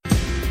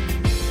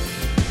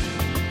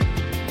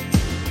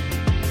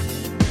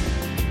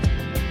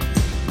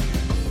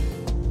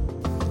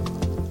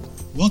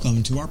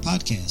Welcome to our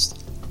podcast,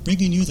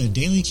 bringing you the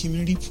daily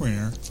community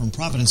prayer from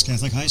Providence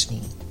Catholic High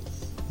School.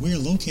 We are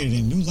located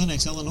in New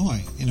Lenox,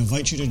 Illinois, and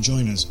invite you to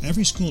join us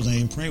every school day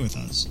and pray with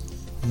us.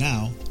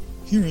 Now,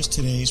 here is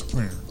today's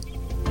prayer.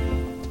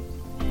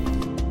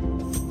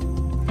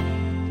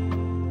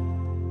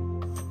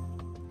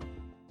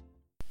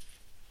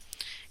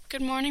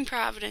 Good morning,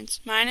 Providence.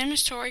 My name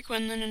is Tori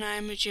Quinlan, and I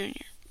am a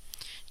junior.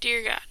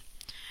 Dear God,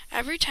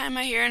 every time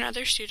I hear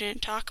another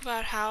student talk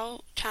about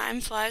how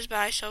time flies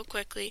by so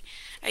quickly,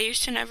 I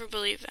used to never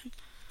believe them.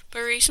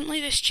 But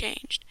recently this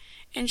changed.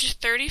 In just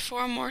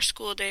 34 more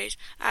school days,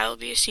 I will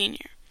be a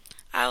senior.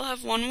 I will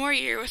have one more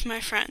year with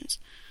my friends.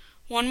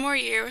 One more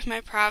year with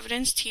my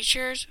Providence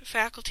teachers,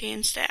 faculty,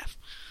 and staff.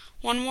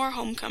 One more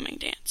homecoming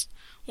dance.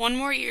 One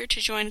more year to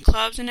join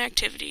clubs and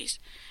activities.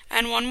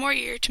 And one more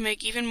year to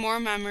make even more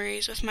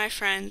memories with my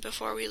friends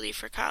before we leave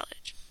for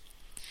college.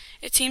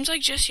 It seems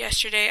like just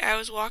yesterday I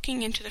was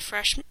walking into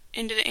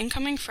the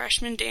incoming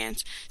freshman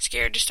dance,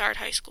 scared to start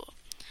high school.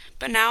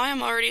 But now I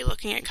am already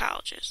looking at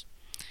colleges.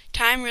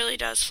 Time really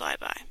does fly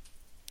by.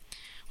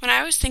 When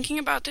I was thinking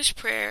about this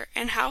prayer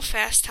and how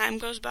fast time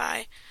goes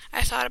by,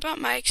 I thought about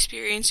my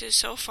experiences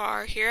so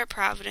far here at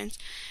Providence,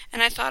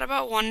 and I thought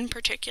about one in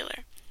particular.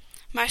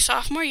 My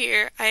sophomore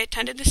year, I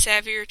attended the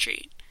Savvy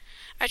Retreat.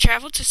 I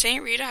traveled to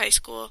St. Rita High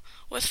School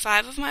with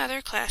 5 of my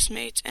other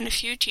classmates and a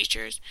few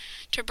teachers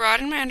to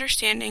broaden my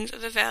understandings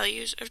of the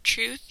values of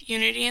truth,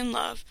 unity, and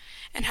love,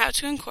 and how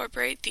to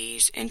incorporate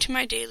these into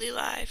my daily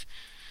life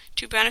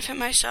to benefit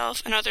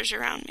myself and others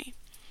around me.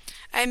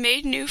 I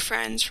made new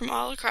friends from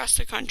all across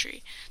the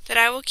country that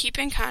I will keep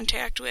in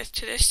contact with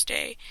to this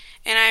day,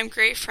 and I am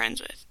great friends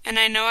with, and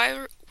I know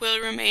I will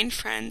remain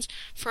friends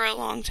for a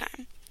long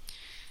time.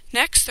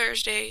 Next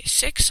Thursday,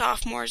 6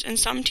 sophomores and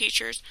some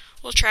teachers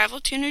will travel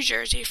to New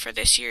Jersey for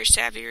this year's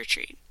Savvy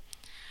Retreat.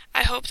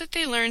 I hope that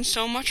they learn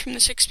so much from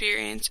this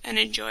experience and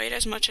enjoy it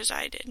as much as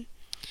I did.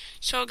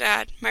 So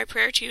God, my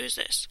prayer to you is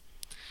this.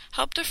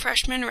 Help the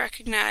freshmen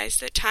recognize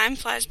that time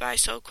flies by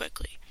so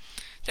quickly.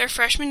 Their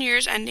freshman year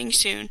is ending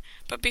soon,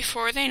 but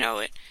before they know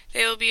it,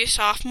 they will be a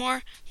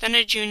sophomore, then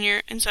a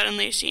junior, and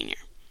suddenly a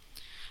senior.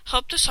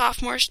 Help the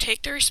sophomores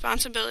take the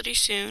responsibility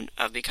soon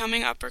of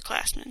becoming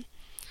upperclassmen.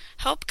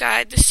 Help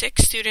guide the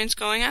 6 students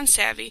going on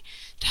Savvy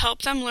to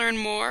help them learn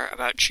more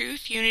about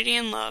truth, unity,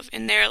 and love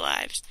in their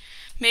lives,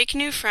 make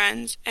new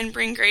friends, and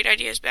bring great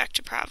ideas back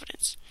to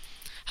Providence.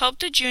 Help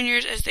the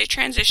juniors as they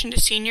transition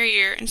to senior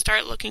year and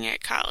start looking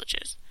at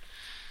colleges.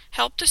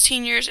 Help the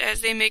seniors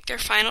as they make their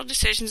final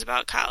decisions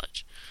about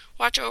college.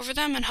 Watch over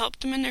them and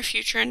help them in their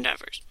future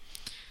endeavors.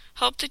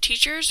 Help the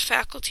teachers,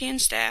 faculty, and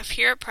staff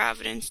here at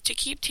Providence to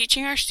keep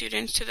teaching our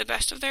students to the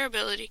best of their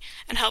ability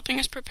and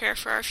helping us prepare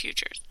for our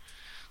futures.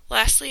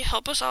 Lastly,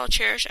 help us all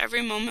cherish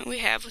every moment we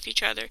have with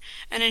each other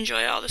and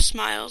enjoy all the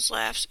smiles,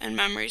 laughs, and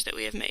memories that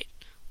we have made.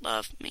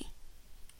 Love, me.